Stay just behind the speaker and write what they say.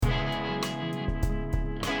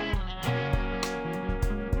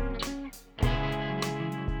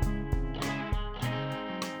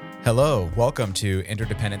Hello, welcome to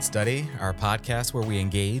Interdependent Study, our podcast where we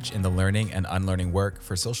engage in the learning and unlearning work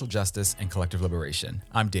for social justice and collective liberation.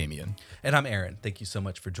 I'm Damien. And I'm Aaron. Thank you so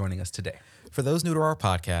much for joining us today. For those new to our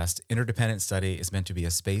podcast, Interdependent Study is meant to be a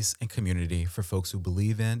space and community for folks who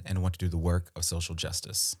believe in and want to do the work of social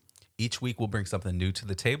justice. Each week, we'll bring something new to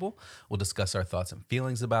the table. We'll discuss our thoughts and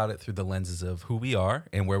feelings about it through the lenses of who we are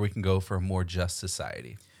and where we can go for a more just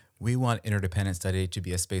society. We want Interdependent Study to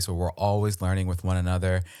be a space where we're always learning with one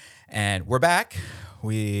another. And we're back.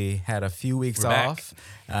 We had a few weeks off,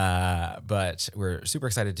 but we're super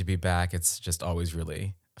excited to be back. It's just always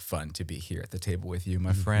really fun to be here at the table with you,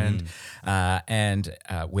 my friend. And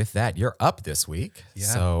with that, you're up this week. Yeah.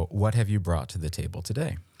 So what have you brought to the table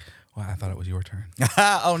today? Well, I thought it was your turn.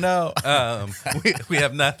 Oh, no. We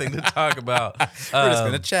have nothing to talk about. We're just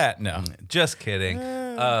going to chat. No. Just kidding.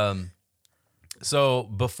 So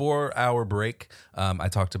before our break, I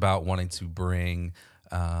talked about wanting to bring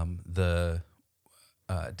the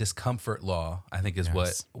discomfort law, I think is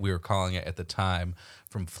what we were calling it at the time,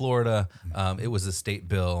 from Florida. It was a state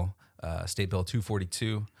bill, State Bill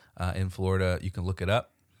 242 in Florida. You can look it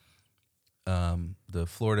up. The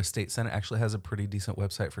Florida State Senate actually has a pretty decent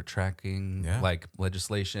website for tracking like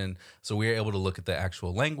legislation. So we were able to look at the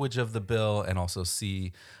actual language of the bill and also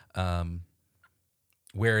see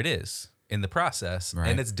where it is in the process,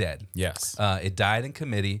 and it's dead. Yes. It died in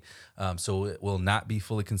committee, so it will not be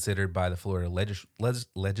fully considered by the Florida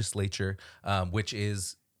legislature, which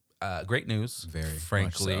is great news, Very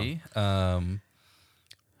frankly. But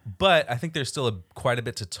I think there's still quite a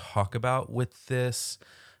bit to talk about with this,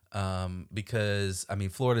 because, I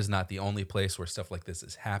mean, Florida is not the only place where stuff like this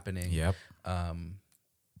is happening. Yep.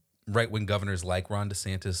 Right-wing governors like Ron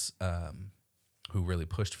DeSantis, who really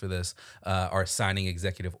pushed for this, are signing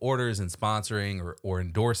executive orders and sponsoring or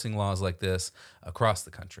endorsing laws like this across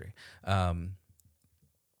the country. And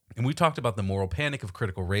we talked about the moral panic of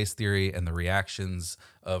critical race theory and the reactions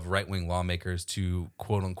of right-wing lawmakers to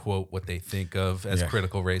quote-unquote what they think of as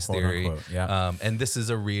critical race theory. Unquote, and this is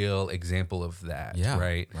a real example of that,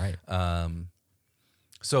 right? Right.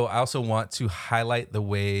 So I also want to highlight the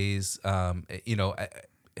ways,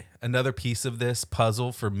 another piece of this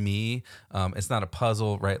puzzle for me, it's not a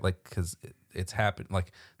puzzle, right? Like, because it's happened,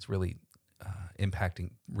 like it's really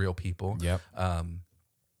impacting real people. Yep.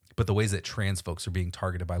 But the ways that trans folks are being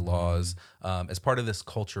targeted by laws as part of this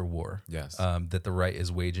culture war that the right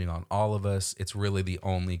is waging on all of us. It's really the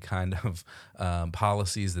only kind of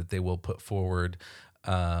policies that they will put forward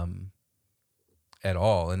at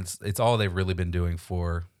all. And it's all they've really been doing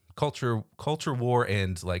for culture war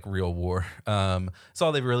and like real war. It's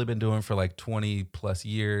all they've really been doing for like 20 plus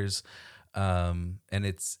years. And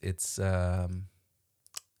it's an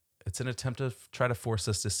attempt to try to force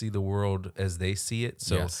us to see the world as they see it.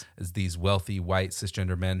 So as these wealthy white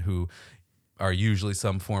cisgender men who are usually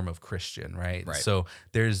some form of Christian, right? So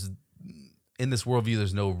in this worldview,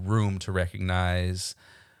 there's no room to recognize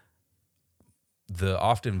the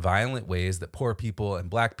often violent ways that poor people and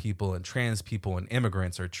black people and trans people and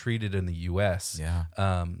immigrants are treated in the U.S.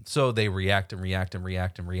 So they react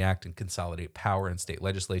and consolidate power in state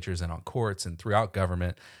legislatures and on courts and throughout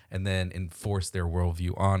government, and then enforce their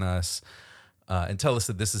worldview on us and tell us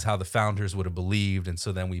that this is how the founders would have believed. And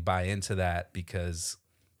so then we buy into that because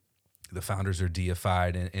the founders are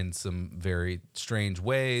deified in some very strange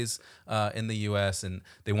ways in the U.S., and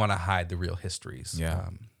they want to hide the real histories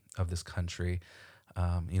of this country.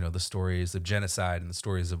 The stories of genocide and the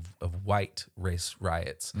stories of white race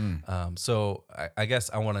riots. So I guess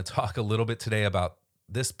I want to talk a little bit today about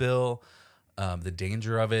this bill, the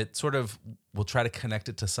danger of it. Sort of, we'll try to connect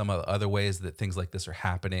it to some of the other ways that things like this are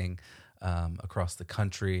happening across the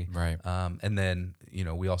country. Right. And then,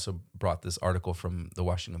 we also brought this article from the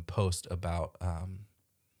Washington Post about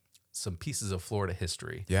some pieces of Florida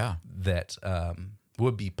history that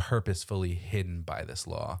would be purposefully hidden by this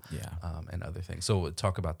law, and other things. So we'll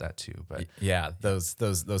talk about that too. But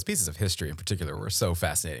those pieces of history in particular were so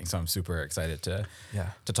fascinating. So I'm super excited to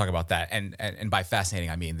talk about that. And by fascinating,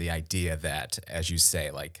 I mean the idea that, as you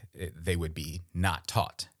say, like they would be not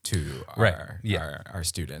taught to our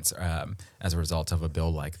students as a result of a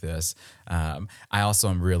bill like this. I also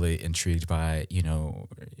am really intrigued by,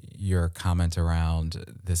 your comment around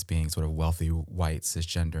this being sort of wealthy white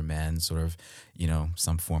cisgender men, sort of,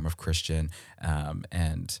 some form of Christian.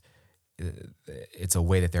 And it's a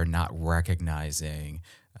way that they're not recognizing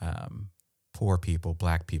poor people,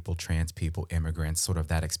 black people, trans people, immigrants, sort of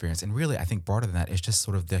that experience. And really, I think broader than that, it's just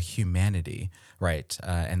sort of the humanity, right?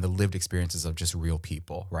 And the lived experiences of just real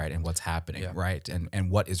people, right? And what's happening, right?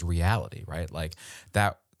 And what is reality, right? Like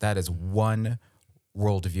that is one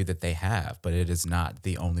worldview that they have, but it is not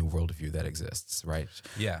the only worldview that exists, right?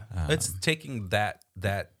 Yeah, it's taking that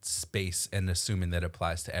space and assuming that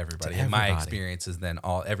applies to everybody. And my experience is then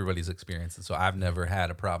everybody's experience, and so I've never had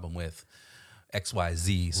a problem with X, Y,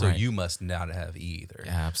 Z. So you must not have either.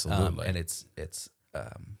 Yeah, absolutely. And it's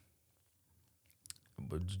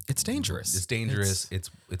dangerous. It's dangerous.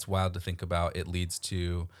 It's wild to think about. It leads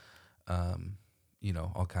to,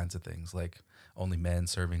 all kinds of things like only men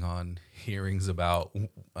serving on hearings about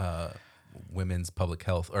women's public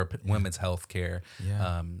health or women's health care.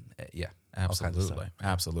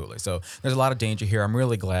 Absolutely. So there's a lot of danger here. I'm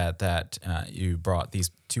really glad that you brought these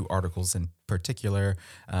two articles in particular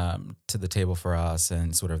to the table for us,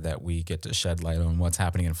 and sort of that we get to shed light on what's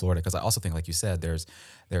happening in Florida. Because I also think, like you said, there's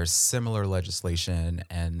similar legislation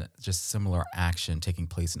and just similar action taking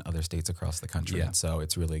place in other states across the country. And so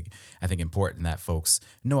it's really, I think, important that folks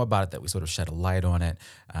know about it, that we sort of shed a light on it,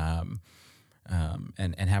 and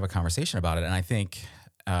have a conversation about it. And I think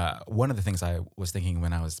one of the things I was thinking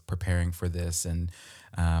when I was preparing for this, and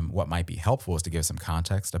what might be helpful, is to give some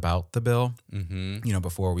context about the bill,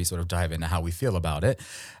 before we sort of dive into how we feel about it.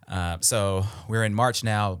 So we're in March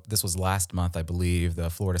now. This was last month, I believe. The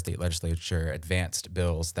Florida State Legislature advanced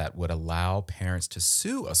bills that would allow parents to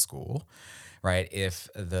sue a school, right, if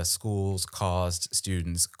the schools caused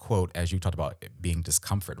students, quote, as you talked about, being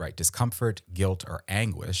discomfort, right, discomfort, guilt, or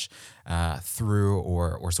anguish through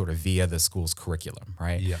or sort of via the school's curriculum,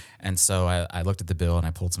 right? Yeah. And so I looked at the bill and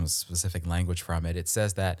I pulled some specific language from it. It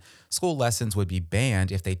says that school lessons would be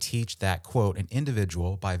banned if they teach that, quote, an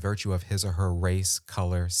individual, by virtue of his or her race,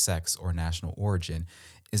 color, sex, or national origin,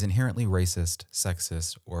 is inherently racist,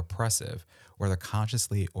 sexist, or oppressive, whether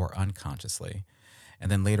consciously or unconsciously. And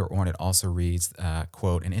then later on, it also reads,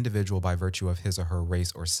 quote, an individual by virtue of his or her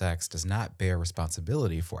race or sex does not bear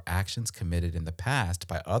responsibility for actions committed in the past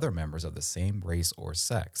by other members of the same race or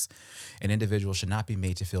sex. An individual should not be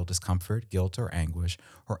made to feel discomfort, guilt, or anguish,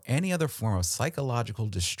 or any other form of psychological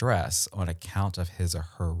distress on account of his or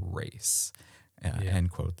her race. End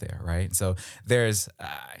quote there, right? So there's,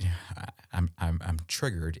 I'm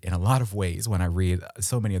triggered in a lot of ways when I read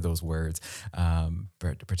so many of those words,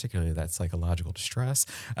 particularly that psychological distress.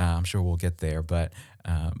 I'm sure we'll get there, but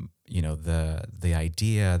the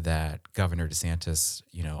idea that Governor DeSantis,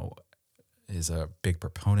 is a big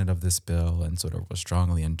proponent of this bill and sort of was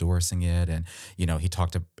strongly endorsing it, and he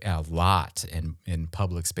talked a lot in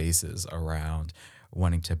public spaces around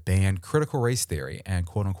wanting to ban critical race theory and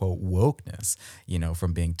quote unquote wokeness,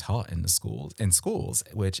 from being taught in schools,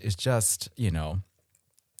 which is just,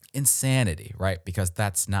 insanity, right? Because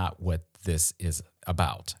that's not what this is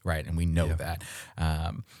about, right? And we know that.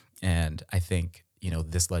 And I think,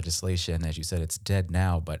 this legislation, as you said, it's dead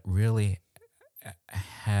now, but really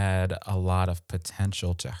had a lot of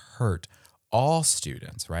potential to hurt all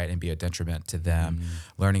students, right? And be a detriment to them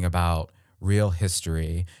learning about real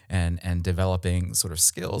history and developing sort of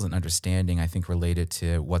skills and understanding, I think, related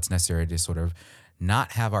to what's necessary to sort of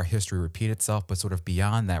not have our history repeat itself, but sort of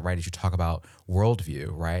beyond that, right? As you talk about worldview,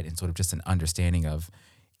 right? And sort of just an understanding of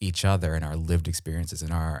each other and our lived experiences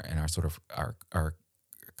and our sort of our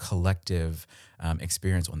collective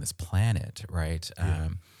experience on this planet, right?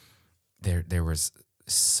 There was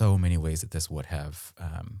so many ways that this would have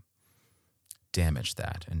damaged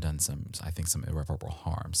that and done some irreparable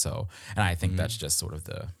harm. So, and I think that's just sort of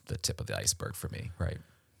the tip of the iceberg for me, right?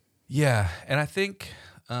 Yeah, and I think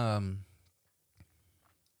I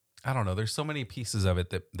don't know. There's so many pieces of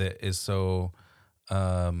it that is so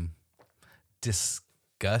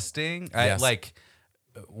disgusting. Yes.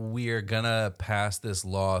 We're gonna pass this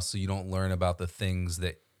law so you don't learn about the things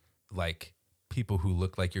that like people who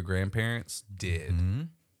look like your grandparents did,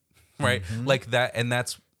 right? Like that, and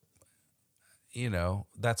that's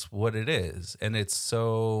what it is, and it's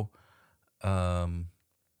so I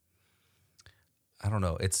don't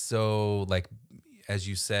know. It's so, like, as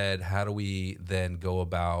you said, how do we then go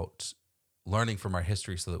about learning from our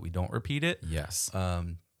history so that we don't repeat it? Yes.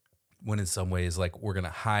 When in some ways, like, we're going to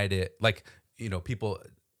hide it, like, people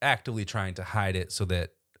actively trying to hide it so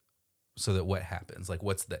that what happens, like,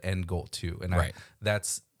 what's the end goal too? And right.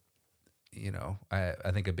 That's,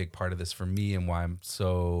 I think a big part of this for me and why I'm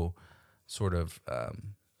so sort of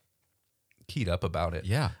keyed up about it.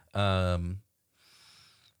 Yeah.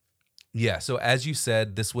 Yeah. So as you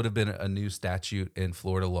said, this would have been a new statute in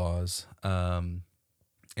Florida laws, and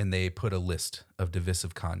they put a list of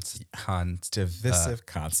divisive concepts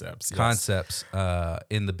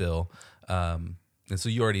in the bill. And so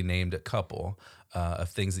you already named a couple of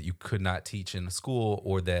things that you could not teach in a school,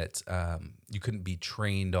 or that you couldn't be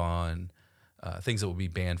trained on things that would be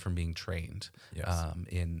banned from being trained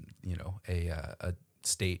in a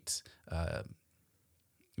state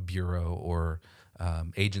bureau or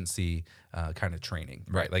agency kind of training,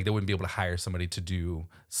 right? Like they wouldn't be able to hire somebody to do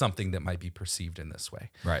something that might be perceived in this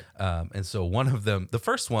way, right? And so one of them, the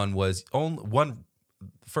first one was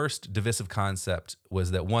first divisive concept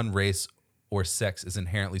was that one race or sex is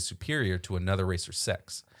inherently superior to another race or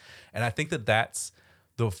sex, and I think that that's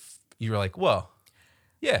you're like, well,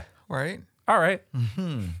 yeah, right, all right.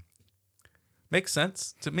 Makes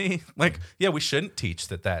sense to me. Like, yeah, we shouldn't teach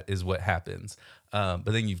that is what happens. But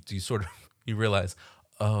then you sort of, you realize,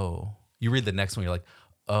 oh, you read the next one, you're like,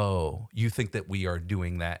 oh, you think that we are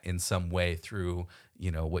doing that in some way through,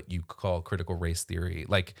 what you call critical race theory.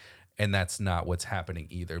 Like, and that's not what's happening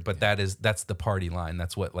either. But that's the party line.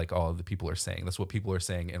 That's what like all of the people are saying. That's what people are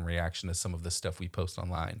saying in reaction to some of the stuff we post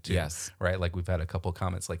online too. Yes. Right. Like we've had a couple of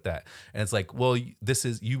comments like that. And it's like, well, this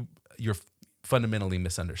is you're fundamentally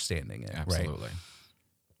misunderstanding it. Absolutely.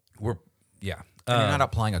 Right. And you're not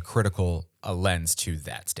applying a critical lens to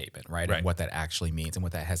that statement, right? And what that actually means and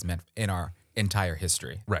what that has meant in our entire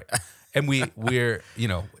history. Right. And we're,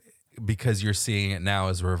 because you're seeing it now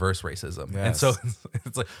as reverse racism. Yes. And so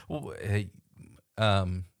it's like, well, hey,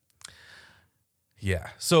 yeah.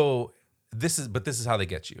 So this is how they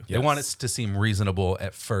get you. Yes. They want it to seem reasonable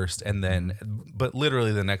at first, and then, but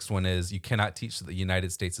literally the next one is you cannot teach that the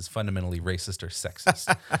United States is fundamentally racist or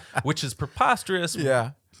sexist, which is preposterous.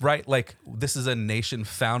 Yeah. Right? Like this is a nation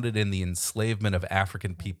founded in the enslavement of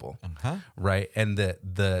African people, right? And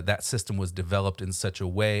that system was developed in such a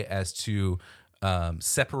way as to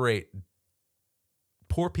separate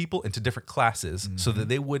poor people into different classes so that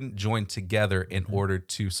they wouldn't join together in order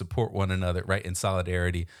to support one another, right? In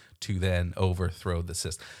solidarity to then overthrow the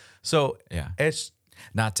system. So it's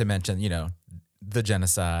not to mention, the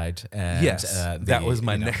genocide. And, that was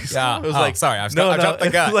my next. Yeah, I was like, sorry, I jumped the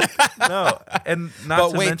gun. And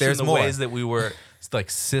not to mention there's the more. ways that we were like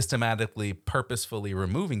systematically, purposefully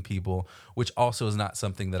removing people, which also is not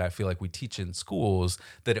something that I feel like we teach in schools,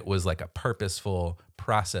 that it was like a purposeful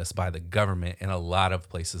process by the government in a lot of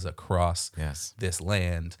places across this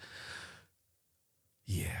land.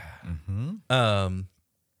 Yeah.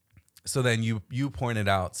 So then you pointed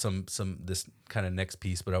out some this kind of next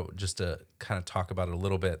piece, but just to kind of talk about it a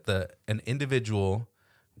little bit, an individual,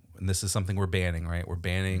 and this is something we're banning, right? We're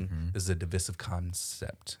banning, this is a divisive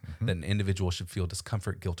concept, that an individual should feel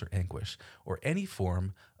discomfort, guilt, or anguish, or any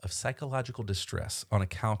form of psychological distress on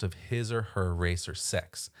account of his or her race or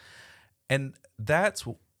sex. And that's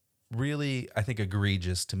really, I think,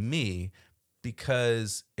 egregious to me,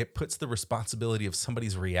 because it puts the responsibility of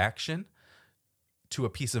somebody's reaction to a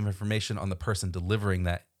piece of information on the person delivering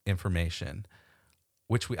that information,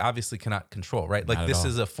 which we obviously cannot control, right? Like this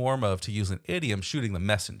is a form of, to use an idiom, shooting the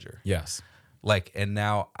messenger. Yes. Like, and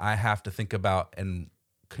now I have to think about and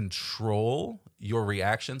control your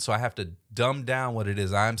reaction. So I have to dumb down what it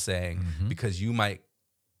is I'm saying, because you might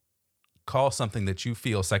call something that you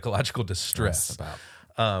feel psychological distress about.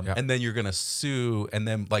 And then you're going to sue, and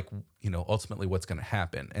then ultimately what's going to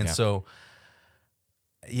happen. And so,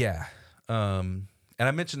 and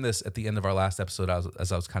I mentioned this at the end of our last episode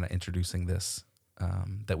as I was kind of introducing this,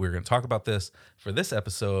 that we were going to talk about this for this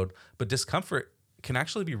episode, but discomfort can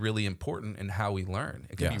actually be really important in how we learn.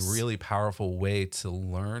 It can be a really powerful way to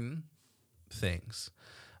learn things,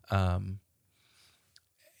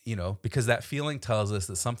 because that feeling tells us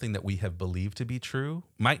that something that we have believed to be true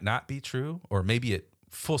might not be true, or maybe it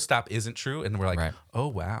full stop isn't true. And we're like, oh,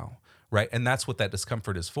 wow. Right. And that's what that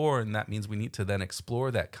discomfort is for. And that means we need to then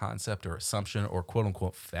explore that concept or assumption or quote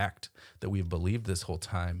unquote fact that we've believed this whole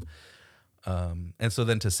time. And so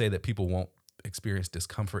then to say that people won't experience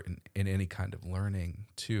discomfort in any kind of learning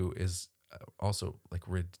too is also like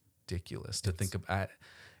ridiculous to think about.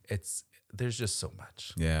 There's just so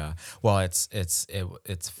much. Yeah. Well, it's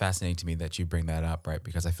fascinating to me that you bring that up, right?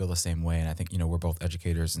 Because I feel the same way. And I think, we're both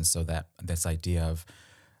educators. And so that this idea of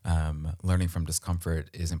learning from discomfort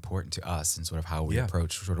is important to us and sort of how we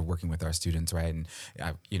approach sort of working with our students, right? And,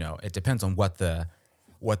 it depends on what the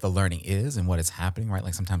learning is and what is happening, right?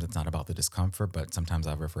 Like sometimes it's not about the discomfort, but sometimes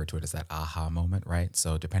I refer to it as that aha moment, right?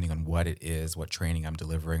 So depending on what it is, what training I'm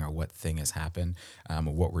delivering or what thing has happened, or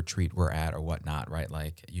what retreat we're at or whatnot, right?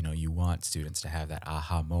 Like, you want students to have that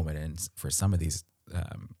aha moment. And for some of these,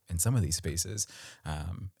 in some of these spaces,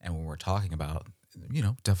 and when we're talking about,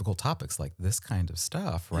 difficult topics like this kind of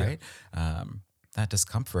stuff, right? That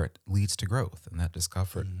discomfort leads to growth, and that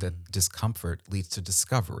discomfort leads to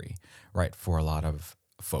discovery, right? For a lot of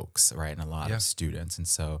folks, right? And a lot of students. And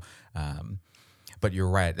so, But you're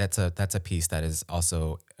right. That's a piece that is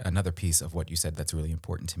also another piece of what you said that's really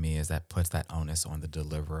important to me, is that puts that onus on the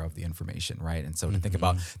deliverer of the information, right? And so to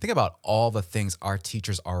think about all the things our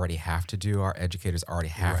teachers already have to do, our educators already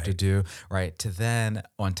have to do, right? To then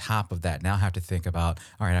on top of that now have to think about,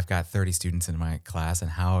 all right, I've got 30 students in my class,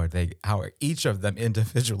 and how are each of them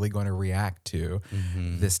individually going to react to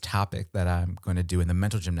this topic that I'm going to do, in the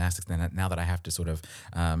mental gymnastics now that I have to sort of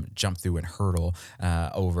jump through and hurdle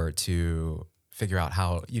over to figure out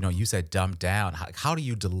how, you said dumb down. How do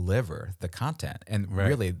you deliver the content? And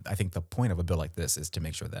really, I think the point of a bill like this is to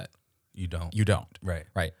make sure that you don't. Right.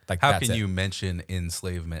 Right. Like, how can you mention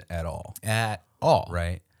enslavement at all? At all.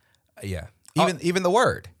 Right. Yeah. Even the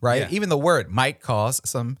word, right? Yeah. Even the word might cause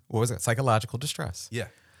some, psychological distress. Yeah.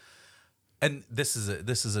 And this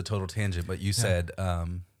is a total tangent, but you said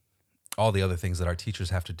all the other things that our teachers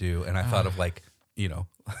have to do, and I thought of like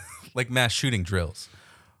mass shooting drills.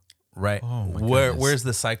 Right. Oh my where's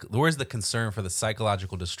the concern for the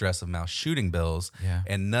psychological distress of mass shooting bills? Yeah.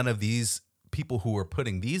 And none of these people who are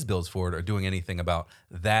putting these bills forward are doing anything about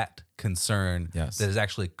that concern that is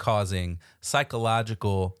actually causing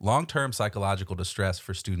long-term psychological distress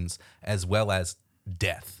for students, as well as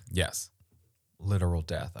death. Yes. Literal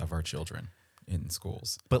death of our children in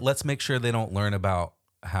schools. But let's make sure they don't learn about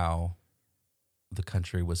how the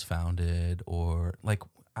country was founded, or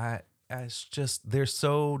it's just, they're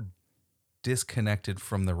so disconnected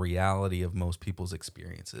from the reality of most people's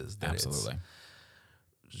experiences that Absolutely.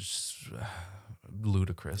 It's just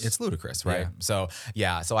ludicrous. It's ludicrous, right? So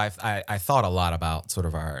I thought a lot about sort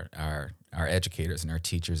of our educators and our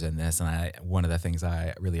teachers in this, and one of the things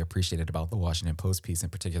I really appreciated about the Washington Post piece in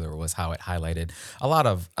particular was how it highlighted a lot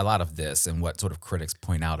of this and what sort of critics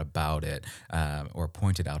point out about it, or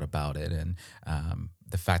pointed out about it, and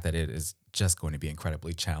the fact that it is just going to be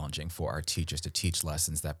incredibly challenging for our teachers to teach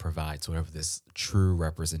lessons that provide sort of this true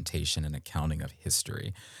representation and accounting of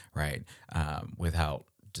history, right? Without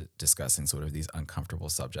discussing sort of these uncomfortable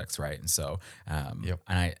subjects, right? And so,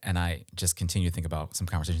 and I just continue to think about some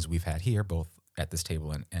conversations we've had here, both at this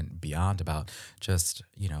table and beyond, about just,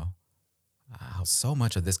 how so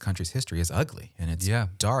much of this country's history is ugly and it's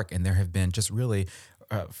dark, and there have been just really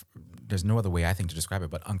there's no other way I think to describe it,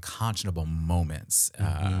 but unconscionable moments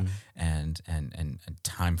and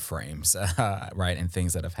time frames, right, and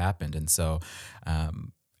things that have happened. And so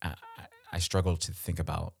I struggle to think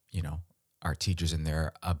about, our teachers and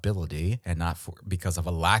their ability, and not because of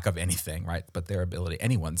a lack of anything, right, but their ability,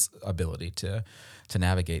 anyone's ability to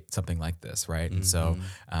navigate something like this, right? And so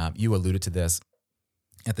you alluded to this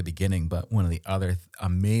at the beginning, but one of the other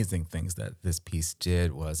amazing things that this piece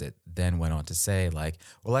did was it then went on to say, like,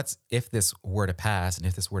 well, if this were to pass and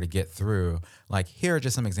if this were to get through, like, here are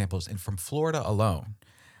just some examples, and from Florida alone,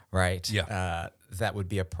 right? That would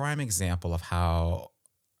be a prime example of how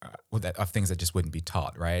of things that just wouldn't be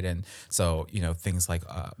taught, right? And so, things like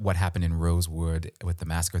what happened in Rosewood with the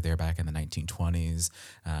massacre there back in the 1920s,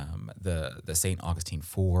 the St. Augustine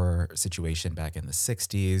 4 situation back in the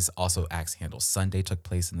 60s, also Axe Handle Sunday took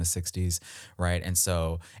place in the 60s, right? And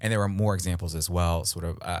so, and there were more examples as well, sort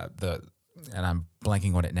of and I'm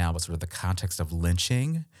blanking on it now, but sort of the context of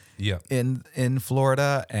lynching in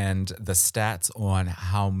Florida, and the stats on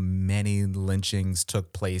how many lynchings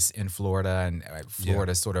took place in Florida, and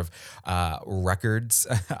Florida's sort of records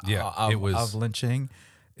of lynching.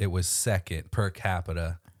 It was second per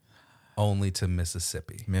capita only to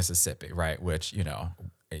Mississippi, right? Which,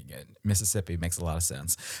 Mississippi makes a lot of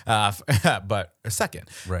sense, but second.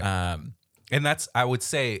 Right. And that's, I would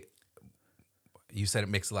say, you said it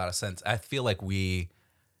makes a lot of sense. I feel like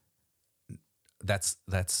that's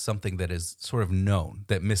something that is sort of known,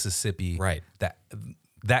 that Mississippi, right, that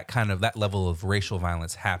level of racial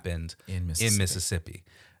violence happened in Mississippi.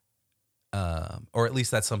 Or at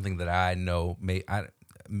least that's something that I know.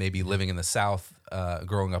 Maybe living in the South,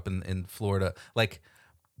 growing up in Florida,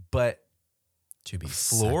 but to be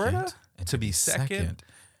Florida second, to be second,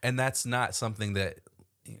 and that's not something that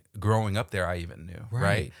growing up there I even knew,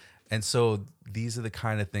 right? And so these are the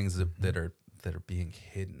kind of things that are being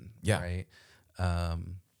hidden, right?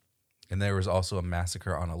 And there was also a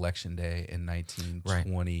massacre on Election Day in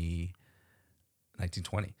 1920,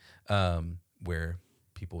 where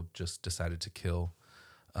people just decided to kill.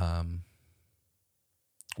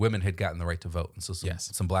 Women had gotten the right to vote, and so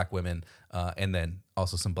some black women, and then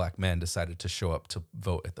also some black men decided to show up to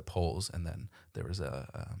vote at the polls, and then there was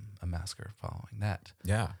a massacre following that.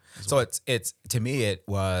 Yeah. So it's to me it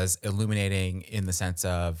was illuminating in the sense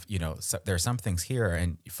of, there are some things here,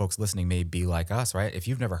 and folks listening may be like us, right? If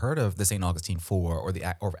you've never heard of the St. Augustine 4 or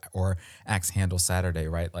the or Axe Handle Saturday,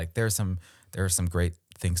 right? Like there are some great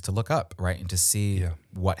things to look up, right, and to see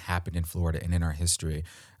what happened in Florida and in our history.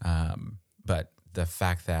 But the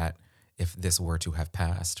fact that if this were to have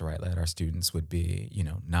passed, right, that our students would be,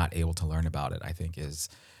 not able to learn about it, I think is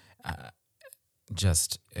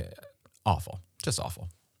just awful, just awful.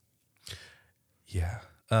 Yeah.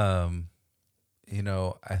 I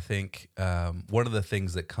think one of the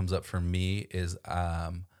things that comes up for me is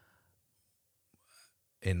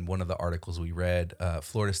in one of the articles we read,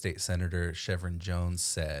 Florida State Senator Chevron Jones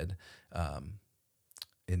said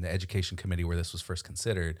in the Education Committee where this was first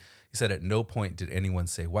considered, he said, at no point did anyone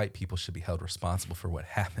say white people should be held responsible for what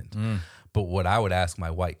happened. But what I would ask my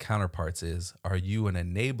white counterparts is, are you an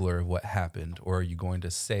enabler of what happened, or are you going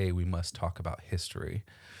to say we must talk about history?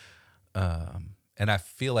 And I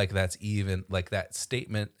feel like that's even like that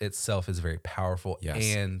statement itself is very powerful.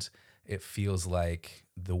 Yes. And it feels like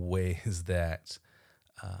the ways that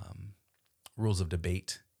rules of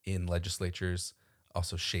debate in legislatures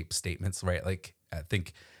also shape statements, right? Like I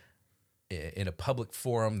think in a public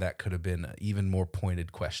forum, that could have been an even more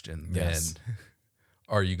pointed question than,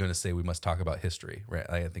 are you going to say we must talk about history, right?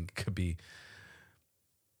 I think it could be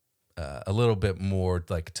a little bit more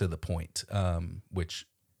like to the point, which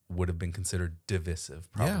would have been considered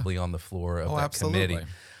divisive probably on the floor of that committee.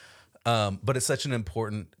 But it's such an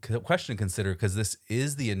important question to consider because this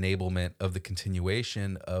is the enablement of the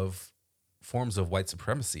continuation of forms of white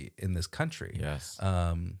supremacy in this country. Yes.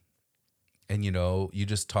 And, you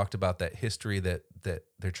just talked about that history that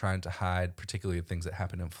they're trying to hide, particularly the things that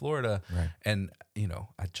happened in Florida. Right. And,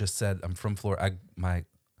 I just said I'm from Florida. My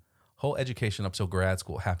whole education up till grad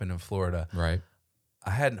school happened in Florida. Right. I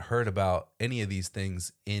hadn't heard about any of these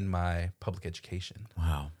things in my public education.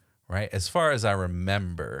 Wow. Right. As far as I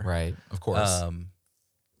remember. Right. Of course.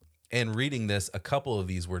 And reading this, a couple of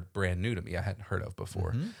these were brand new to me. I hadn't heard of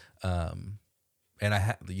before. And I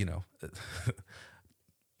had,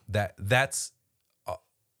 that's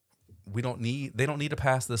they don't need to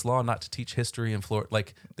pass this law not to teach history in Florida.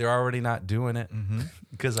 Like they're already not doing it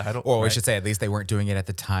because I don't. Or we should say at least they weren't doing it at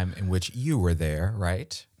the time in which you were there,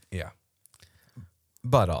 right? Yeah.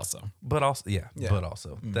 But also, that,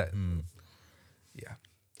 yeah.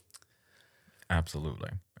 Absolutely.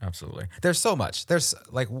 There's so much. There's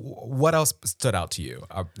like, what else stood out to you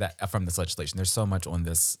from this legislation? There's so much on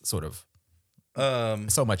this sort of,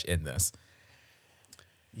 so much in this.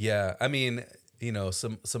 Yeah. I mean,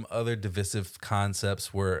 some other divisive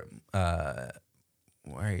concepts were, I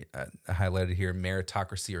highlighted here,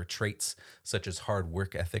 meritocracy or traits such as hard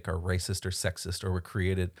work ethic are racist or sexist or were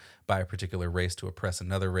created by a particular race to oppress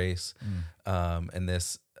another race. And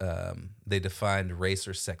this, they defined race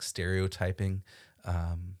or sex stereotyping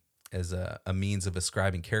as a means of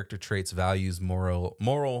ascribing character traits, values,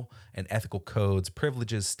 moral and ethical codes,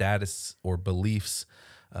 privileges, status, or beliefs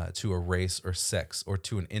to a race or sex or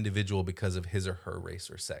to an individual because of his or her race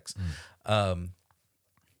or sex. And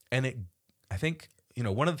I think,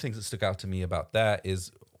 one of the things that stuck out to me about that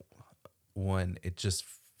is one, it just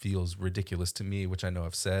feels ridiculous to me, which I know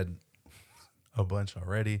I've said a bunch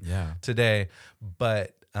already today,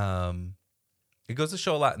 but it goes to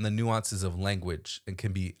show a lot in the nuances of language and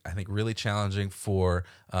can be, I think, really challenging for,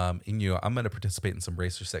 I'm going to participate in some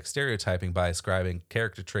race or sex stereotyping by ascribing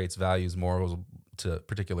character traits, values, morals to a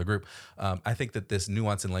particular group. I think that this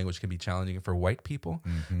nuance in language can be challenging for white people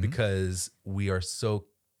because we are so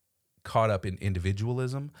caught up in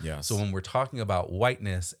individualism. Yes. So when we're talking about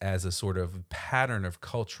whiteness as a sort of pattern of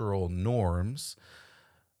cultural norms,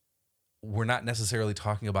 we're not necessarily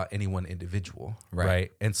talking about any one individual,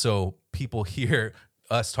 right? And so people hear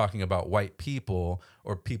us talking about white people,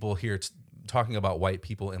 or people hear talking about white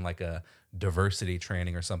people in like a diversity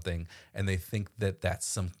training or something, and they think that that's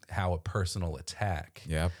somehow a personal attack.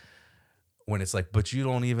 Yep. When it's like, but you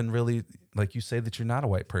don't even really, like, you say that you're not a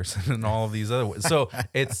white person and all of these other ways. So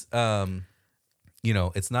it's,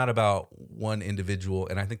 it's not about one individual.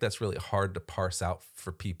 And I think that's really hard to parse out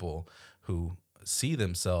for people who see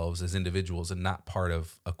themselves as individuals and not part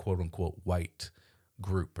of a quote unquote white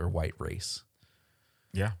group or white race.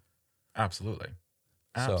 Yeah, absolutely.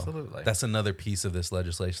 Absolutely. So that's another piece of this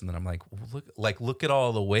legislation that I'm like, look at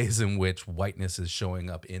all the ways in which whiteness is showing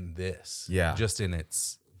up in this. Yeah. Just in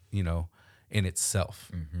its, in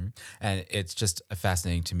itself. And it's just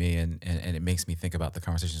fascinating to me, and it makes me think about the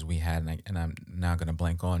conversations we had, and I'm now going to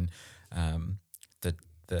blank on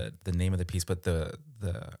the name of the piece, but the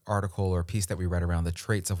article or piece that we read around the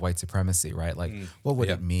traits of white supremacy, right? Like, what would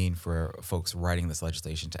it mean for folks writing this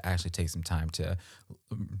legislation to actually take some time to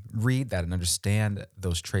read that and understand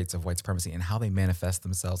those traits of white supremacy and how they manifest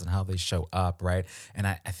themselves and how they show up, right? And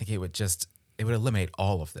I think it would eliminate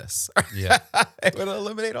all of this. Yeah. It would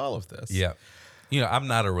eliminate all of this. Yeah. I'm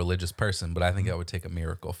not a religious person, but I think it would take a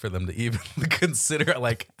miracle for them to even consider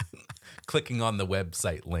like clicking on the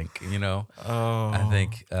website link. I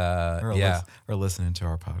think, or listening to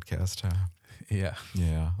our podcast. Yeah.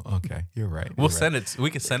 Yeah. Okay. You're right. We'll send it. We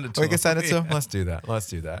can send it to We can send it to them. Let's do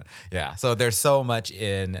that. Yeah. So there's so much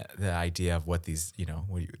in the idea of what these,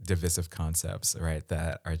 divisive concepts, right,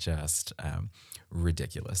 that are just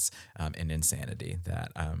ridiculous and insanity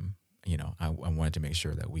that, I wanted to make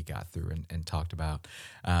sure that we got through and talked about.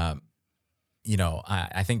 I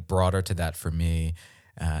think broader to that for me,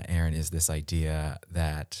 Aaron, is this idea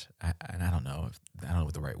that, and I don't know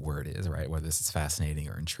what the right word is, right? Whether this is fascinating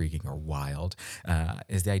or intriguing or wild,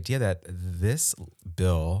 is the idea that this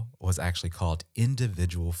bill was actually called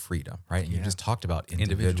individual freedom, right? And you just talked about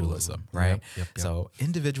individualism, right? Yep. So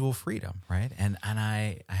individual freedom, right? And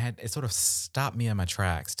I had, it sort of stopped me in my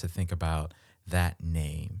tracks to think about that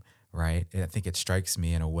name, right? I think it strikes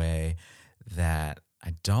me in a way that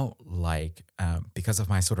I don't like, because of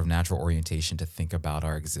my sort of natural orientation to think about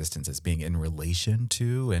our existence as being in relation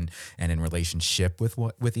to and in relationship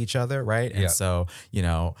with each other, right? And so,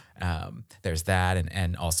 there's that,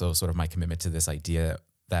 and also sort of my commitment to this idea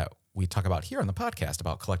that we talk about here on the podcast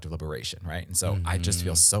about collective liberation, right? And so I just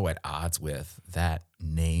feel so at odds with that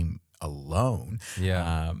name alone.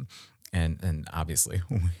 Yeah. And obviously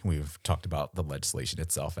we've talked about the legislation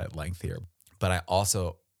itself at length here, but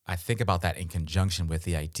I think about that in conjunction with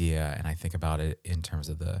the idea, and I think about it in terms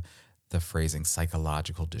of the phrasing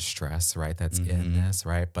psychological distress, right? That's in this,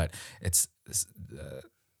 right? But it's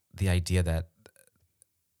the idea that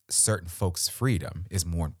certain folks' freedom is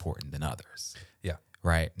more important than others. Yeah.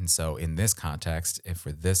 Right. And so in this context, if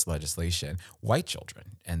for this legislation, white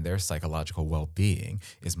children and their psychological well-being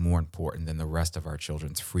is more important than the rest of our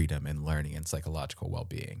children's freedom and learning and psychological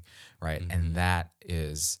well-being. Right. And that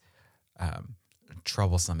is,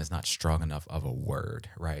 troublesome is not strong enough of a word,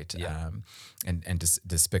 right? Yeah. And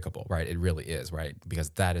despicable, right? It really is, right? Because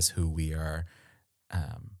that is who we are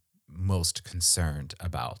most concerned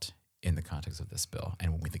about in the context of this bill,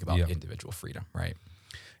 and when we think about individual freedom, right?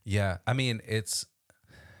 Yeah, I mean, it's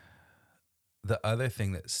the other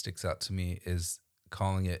thing that sticks out to me is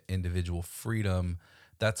calling it individual freedom.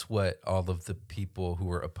 That's what all of the people who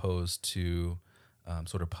were opposed to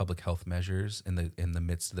sort of public health measures in the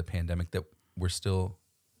midst of the pandemic that we're still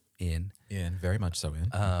in very much so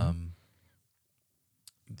in.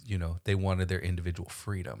 They wanted their individual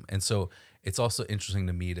freedom. And so it's also interesting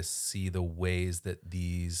to me to see the ways that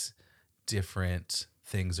these different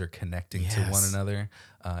things are connecting to one another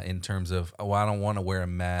in terms of, I don't want to wear a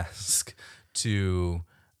mask to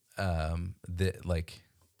I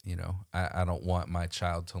don't want my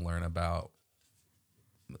child to learn about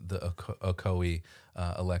the Ocoee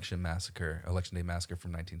election day massacre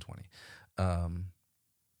from 1920.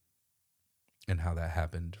 And how that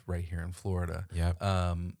happened right here in Florida. Yeah.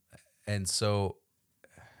 And so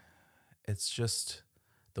it's just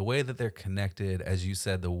the way that they're connected, as you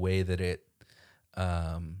said, the way that it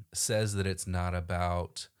says that it's not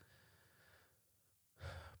about,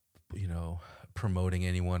 promoting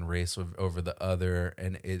any one race over the other,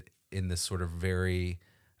 and it in this sort of very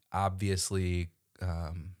obviously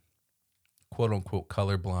quote unquote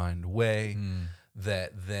colorblind way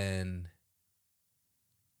that then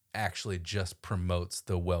actually just promotes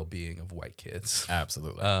the well-being of white kids.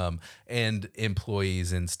 Absolutely. And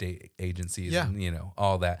employees in state agencies and,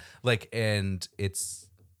 all that. And it's,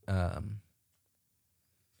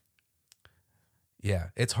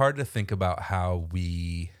 it's hard to think about how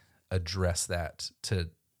we address that, to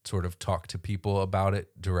sort of talk to people about it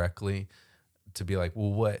directly, to be like,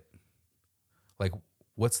 well,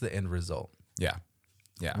 what's the end result? Yeah.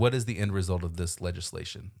 Yeah. What is the end result of this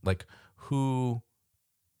legislation? Who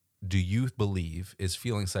do you believe is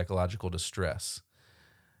feeling psychological distress,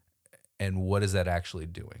 and what is that actually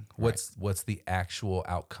doing? What's the actual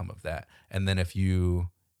outcome of that? And then if you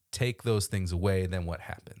take those things away, then what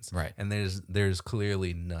happens? Right. And there's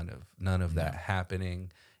clearly none of that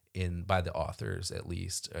happening by the authors, at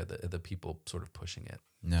least, or the people sort of pushing it.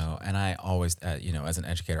 No, and I always, as an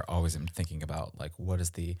educator, always am thinking about what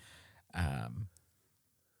does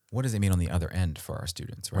it mean on the other end for our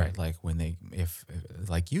students, right? Like when if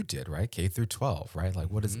like you did, right? K through 12, right?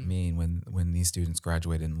 Like what does it mean when these students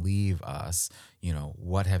graduate and leave us?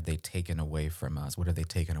 What have they taken away from us? What have they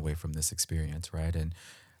taken away from this experience, right? And,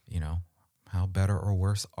 how better or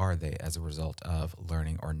worse are they as a result of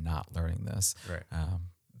learning or not learning this,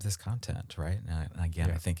 this content, right? And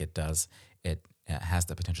again, I think it has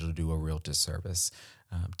the potential to do a real disservice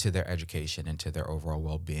to their education and to their overall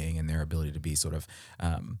well-being and their ability to be sort of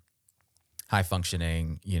high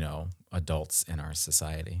functioning, adults in our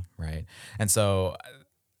society, right? And so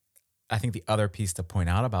I think the other piece to point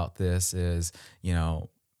out about this is,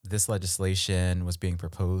 this legislation was being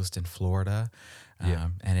proposed in Florida,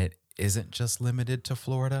 and it isn't just limited to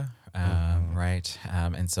Florida, right?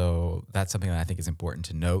 And so that's something that I think is important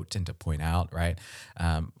to note and to point out, right?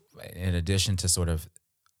 In addition to sort of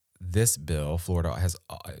this bill, Florida has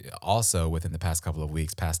also, within the past couple of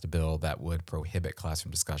weeks, passed a bill that would prohibit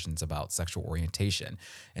classroom discussions about sexual orientation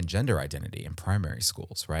and gender identity in primary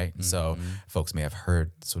schools, right? Mm-hmm. So folks may have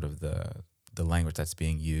heard sort of the language that's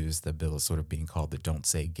being used. The bill is sort of being called the Don't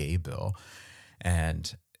Say Gay bill.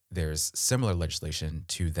 And there's similar legislation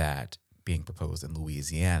to that being proposed in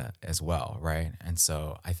Louisiana as well, right? And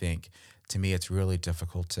so I think, to me, it's really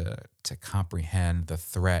difficult to comprehend the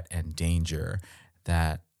threat and danger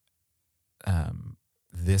that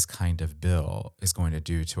this kind of bill is going to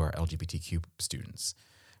do to our LGBTQ students,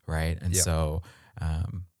 right? And so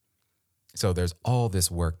there's all this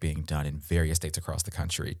work being done in various states across the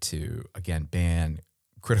country to, again, ban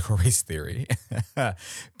critical race theory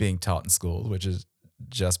being taught in schools, which is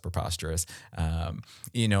just preposterous.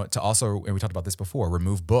 To also, and we talked about this before,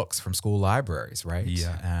 remove books from school libraries, right?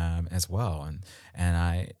 As well. And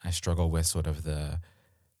I struggle with sort of the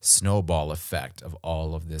snowball effect of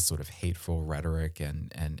all of this sort of hateful rhetoric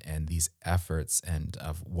and these efforts and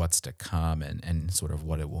of what's to come and sort of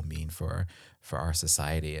what it will mean for our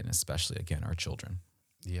society and especially, again, our children.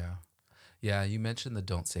 Yeah, you mentioned the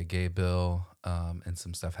Don't Say Gay bill and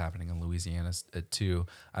some stuff happening in Louisiana too.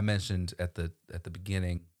 I mentioned at the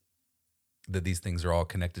beginning that these things are all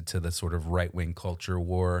connected to the sort of right-wing culture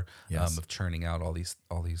war of churning out all these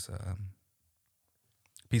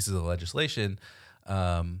pieces of legislation.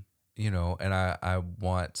 And I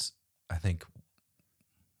think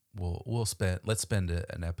let's spend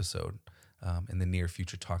an episode in the near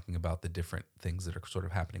future talking about the different things that are sort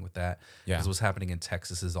of happening with that. Because what's happening in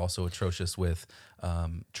Texas is also atrocious with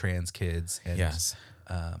trans kids and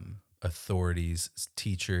authorities,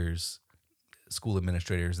 teachers, school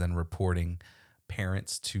administrators then reporting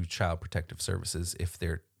parents to Child Protective Services if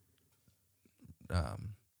their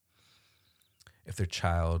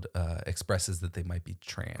child expresses that they might be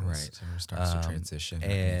trans, right? Or starts to transition,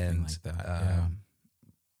 and anything like that.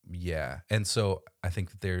 And so I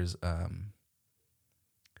think that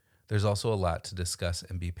there's also a lot to discuss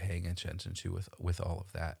and be paying attention to with all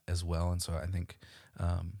of that as well. And so I think,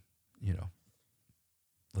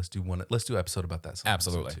 let's do an episode about that.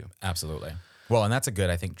 Absolutely. Well, and that's a good,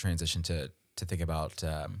 I think, transition to think about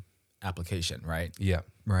application, right? Yeah.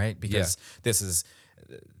 Right. Because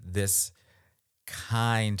this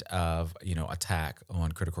kind of attack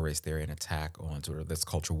on critical race theory and attack on sort of this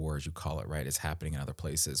culture war, as you call it, right, is happening in other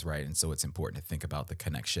places, right? And so it's important to think about the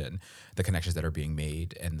connections that are being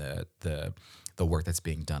made and the work that's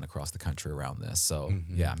being done across the country around this. So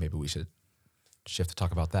maybe we should shift to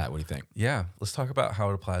talk about that. What do you think? Yeah, let's talk about how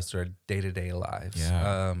it applies to our day-to-day lives.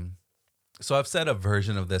 Yeah. So I've said a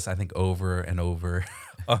version of this, I think, over and over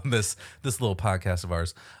on this little podcast of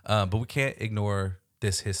ours, but we can't ignore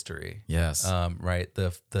this history. Yes. Right.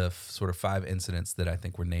 The sort of 5 incidents that I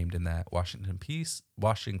think were named in that Washington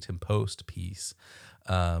Post piece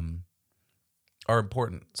are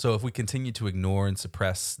important. So if we continue to ignore and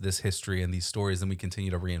suppress this history and these stories, then we continue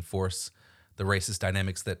to reinforce the racist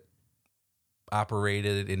dynamics that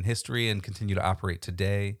operated in history and continue to operate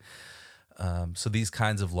today. So these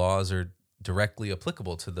kinds of laws are directly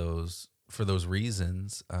applicable to those for those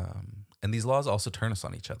reasons. And these laws also turn us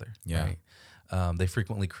on each other. Yeah. Right? They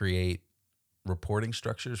frequently create reporting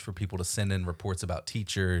structures for people to send in reports about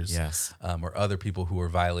teachers or other people who are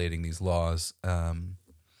violating these laws,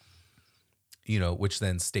 which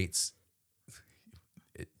then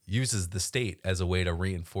it uses the state as a way to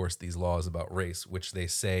reinforce these laws about race, which they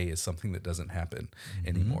say is something that doesn't happen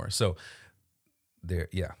anymore. So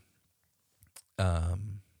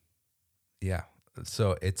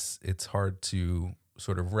so it's hard to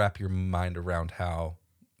sort of wrap your mind around how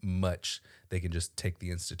much they can just take the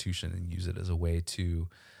institution and use it as a way to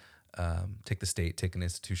take the state, take an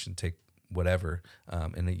institution, take whatever,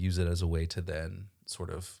 and use it as a way to then sort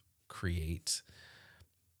of create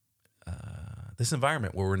this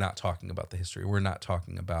environment where we're not talking about the history. We're not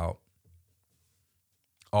talking about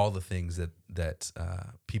all the things that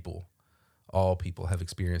all people have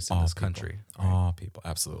experienced in this country. Right? All people,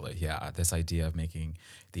 absolutely. Yeah, this idea of making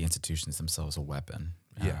the institutions themselves a weapon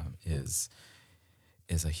is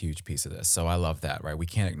a huge piece of this. So I love that, right? We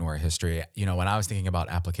can't ignore history. When I was thinking about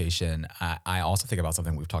application, I also think about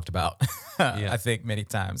something we've talked about, I think many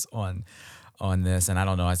times on on this, and I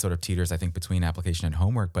don't know, I sort of teeters, I think, between application and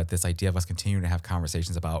homework, but this idea of us continuing to have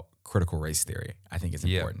conversations about critical race theory, I think is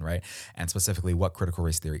important, right? And specifically what critical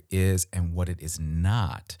race theory is and what it is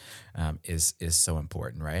not is so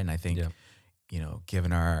important, right? And I think,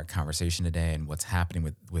 given our conversation today and what's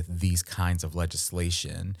happening with these kinds of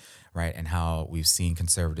legislation, right, and how we've seen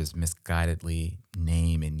conservatives misguidedly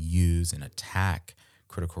name and use and attack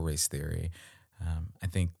critical race theory, I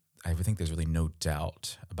think there's really no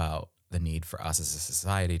doubt about the need for us as a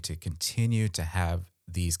society to continue to have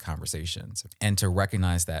these conversations and to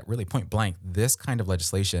recognize that, really point blank, this kind of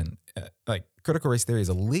legislation, like critical race theory, is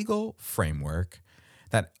a legal framework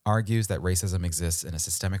that argues that racism exists in a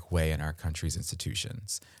systemic way in our country's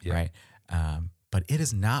institutions, right? But it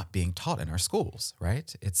is not being taught in our schools,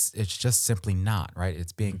 right? It's just simply not, right?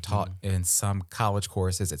 It's being taught in some college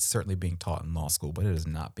courses. It's certainly being taught in law school, but it is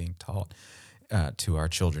not being taught to our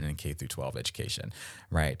children in K through 12 education,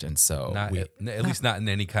 right? And so at least not in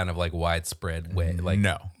any kind of like widespread way. Like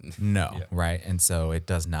no, right? And so it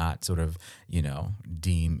does not sort of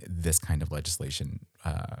deem this kind of legislation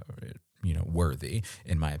worthy,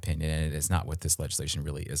 in my opinion, and it is not what this legislation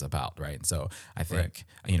really is about, right? And so I think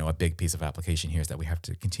a big piece of application here is that we have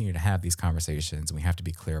to continue to have these conversations, and we have to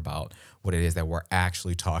be clear about what it is that we're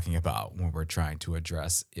actually talking about when we're trying to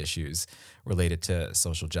address issues related to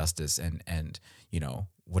social justice and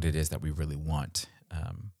what it is that we really want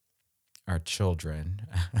our children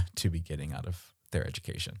to be getting out of their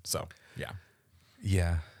education. So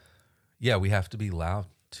we have to be loud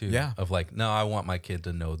too. Of like, no, I want my kid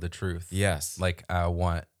to know the truth. Yes. Like I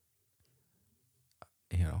would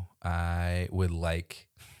like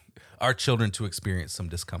our children to experience some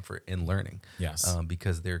discomfort in learning. Yes.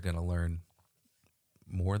 Because they're going to learn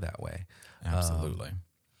more that way. Absolutely.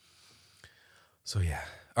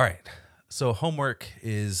 All right. So homework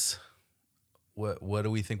is what do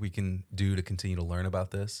we think we can do to continue to learn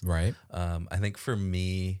about this? Right. I think for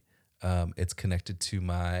me, it's connected to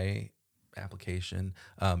my application,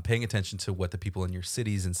 paying attention to what the people in your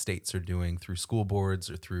cities and states are doing through school boards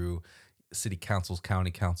or through city councils,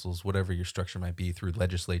 county councils, whatever your structure might be, through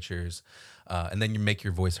legislatures, and then you make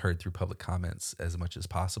your voice heard through public comments as much as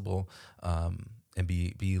possible, and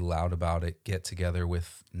be loud about it. Get together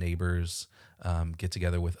with neighbors, get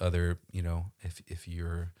together with other,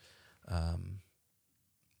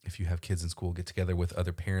 if you have kids in school, get together with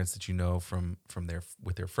other parents that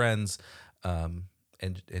with their friends, and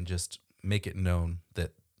just make it known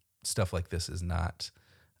that stuff like this is not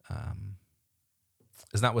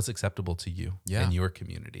what's acceptable to you in your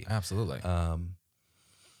community. Absolutely.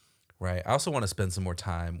 Right. I also want to spend some more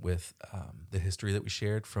time with the history that we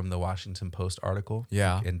shared from the Washington Post article.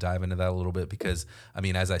 And dive into that a little bit because,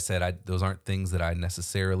 as I said, those aren't things that I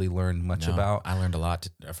necessarily learned much about. I learned a lot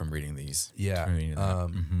from reading these.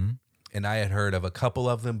 And I had heard of a couple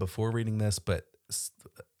of them before reading this, but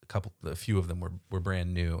a few of them were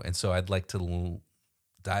brand new, and so I'd like to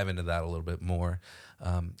dive into that a little bit more,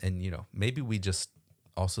 and maybe we just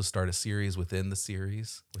also start a series within the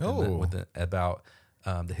series about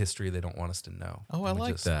the history they don't want us to know. I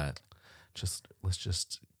like that. Let's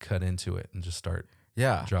just cut into it and just start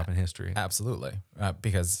dropping history. Absolutely,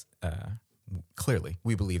 because clearly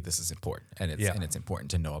we believe this is important, and it's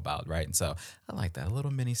important to know about, right? And so I like that, a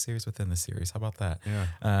little mini series within the series. How about that?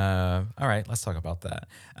 All right, let's talk about that.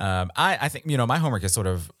 I think my homework is sort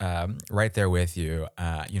of right there with you.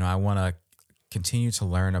 I want to continue to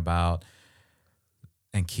learn about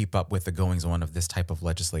and keep up with the goings on of this type of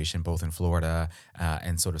legislation, both in Florida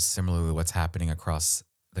and sort of similarly what's happening across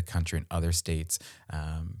the country in other states.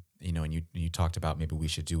 And you talked about maybe we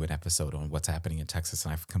should do an episode on what's happening in Texas,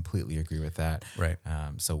 and I completely agree with that. Right.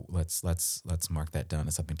 So let's mark that down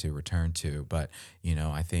as something to return to. But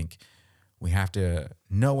I think we have to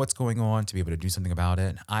know what's going on to be able to do something about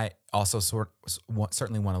it. I also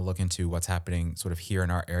certainly want to look into what's happening sort of here in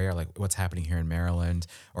our area, like what's happening here in Maryland,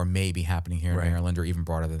 or maybe happening here in Maryland, or even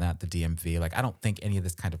broader than that, the DMV. Like, I don't think any of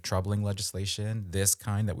this kind of troubling legislation, this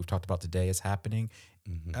kind that we've talked about today, is happening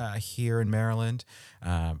here in Maryland,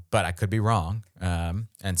 but I could be wrong.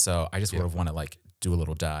 And so I just would have want to do a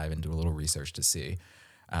little dive and do a little research to see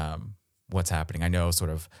what's happening. I know sort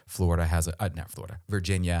of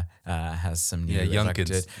Virginia has some new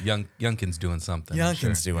Youngkin's doing something.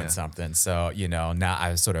 Youngkin's doing something. So, now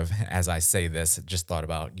I sort of, as I say this, just thought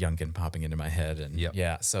about Youngkin popping into my head. And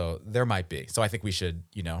so there might be. So I think we should,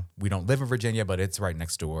 we don't live in Virginia, but it's right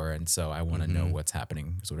next door. And so I want to know what's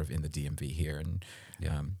happening sort of in the DMV here. And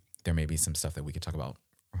there may be some stuff that we could talk about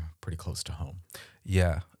pretty close to home.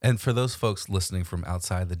 Yeah. And for those folks listening from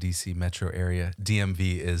outside the DC metro area,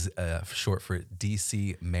 DMV is short for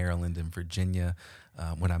DC, Maryland, and Virginia.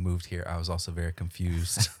 When I moved here, I was also very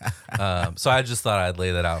confused. So I just thought I'd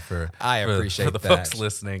lay that out for the folks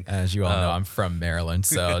listening. As you all know, I'm from Maryland,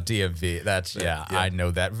 so DMV, I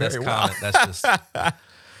know that very well. That's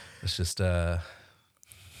just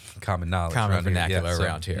common knowledge. Common vernacular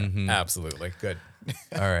around here. Mm-hmm. Absolutely. Good.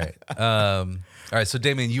 All right. All right. So,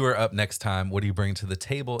 Damien, you are up next time. What are you bringing to the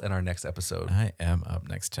table in our next episode? I am up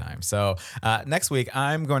next time. So, next week,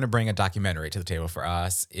 I'm going to bring a documentary to the table for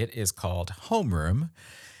us. It is called Homeroom.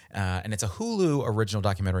 And it's a Hulu original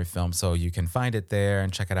documentary film, so you can find it there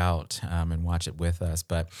and check it out and watch it with us.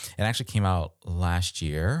 But it actually came out late last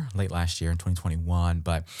year in 2021.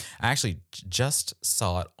 But I actually just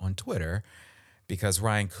saw it on Twitter because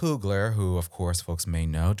Ryan Coogler, who, of course, folks may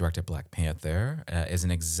know, directed Black Panther, is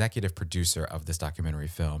an executive producer of this documentary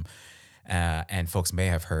film. And folks may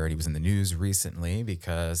have heard he was in the news recently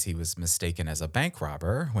because he was mistaken as a bank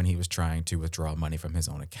robber when he was trying to withdraw money from his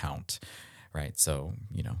own account. Right. So,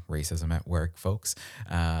 racism at work, folks.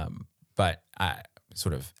 But I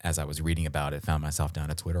sort of, as I was reading about it, found myself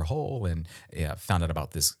down a Twitter hole and found out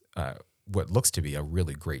about this, what looks to be a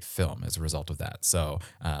really great film as a result of that. So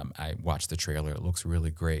I watched the trailer. It looks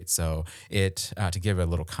really great. So to give it a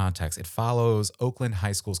little context, it follows Oakland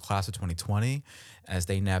High School's class of 2020 as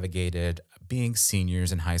they navigated being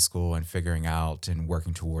seniors in high school and figuring out and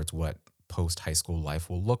working towards what post-high school life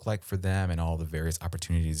will look like for them and all the various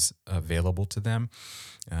opportunities available to them.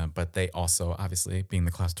 But they also, obviously, being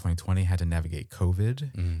the class of 2020, had to navigate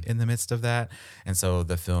COVID in the midst of that. And so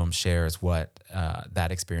the film shares what that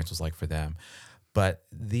experience was like for them. But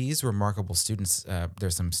these remarkable students,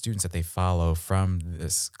 there's some students that they follow from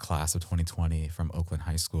this class of 2020 from Oakland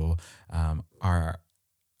High School, are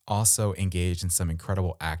also engaged in some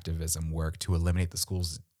incredible activism work to eliminate the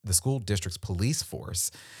school district's police force.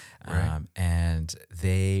 Right. And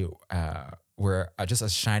they were just a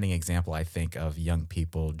shining example, I think, of young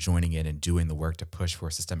people joining in and doing the work to push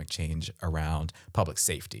for systemic change around public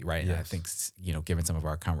safety, right? Yes. And I think, given some of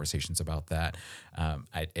our conversations about that,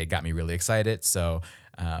 it got me really excited. So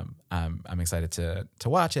I'm excited to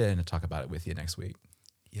watch it and to talk about it with you next week.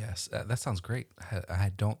 Yes, that sounds great.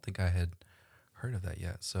 I don't think I had heard of that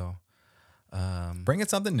yet, so... bringing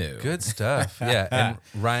something new. Good stuff. Yeah. And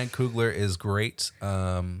Ryan Coogler is great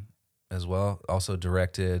as well. Also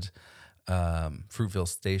directed Fruitvale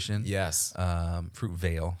Station. Yes.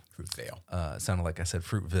 Fruitvale. It sounded like I said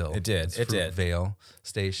Fruitville. It did. Fruitvale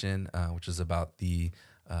Station, which is about the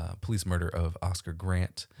police murder of Oscar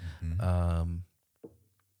Grant. Mm-hmm.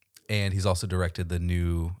 And he's also directed the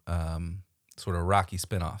new sort of Rocky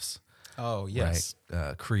spinoffs. Oh, yes.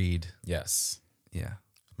 Right? Creed. Yes. Yeah.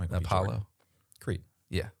 Michael Apollo. Creed.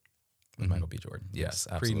 Yeah. With Michael B. Jordan. Yes,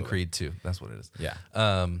 absolutely. Creed and Creed 2. That's what it is. Yeah.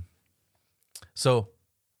 So,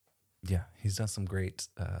 yeah, he's done some great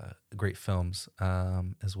films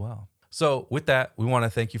as well. So with that, we want to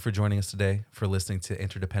thank you for joining us today, for listening to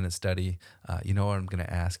Interdependent Study. You know what I'm going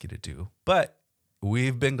to ask you to do, but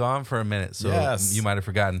we've been gone for a minute, so you might have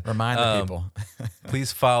forgotten. Remind the people.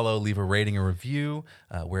 Please follow, leave a rating and review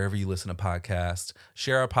wherever you listen to podcasts.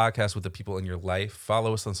 Share our podcast with the people in your life.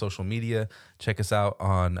 Follow us on social media. Check us out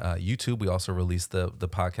on YouTube. We also release the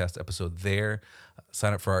podcast episode there.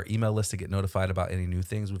 Sign up for our email list to get notified about any new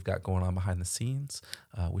things we've got going on behind the scenes,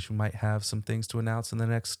 which we might have some things to announce in the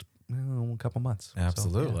next couple months.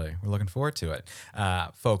 Absolutely. So, yeah. We're looking forward to it.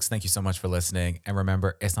 Folks, thank you so much for listening. And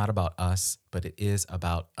remember, it's not about us, but it is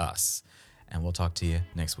about us. And we'll talk to you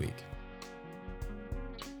next week.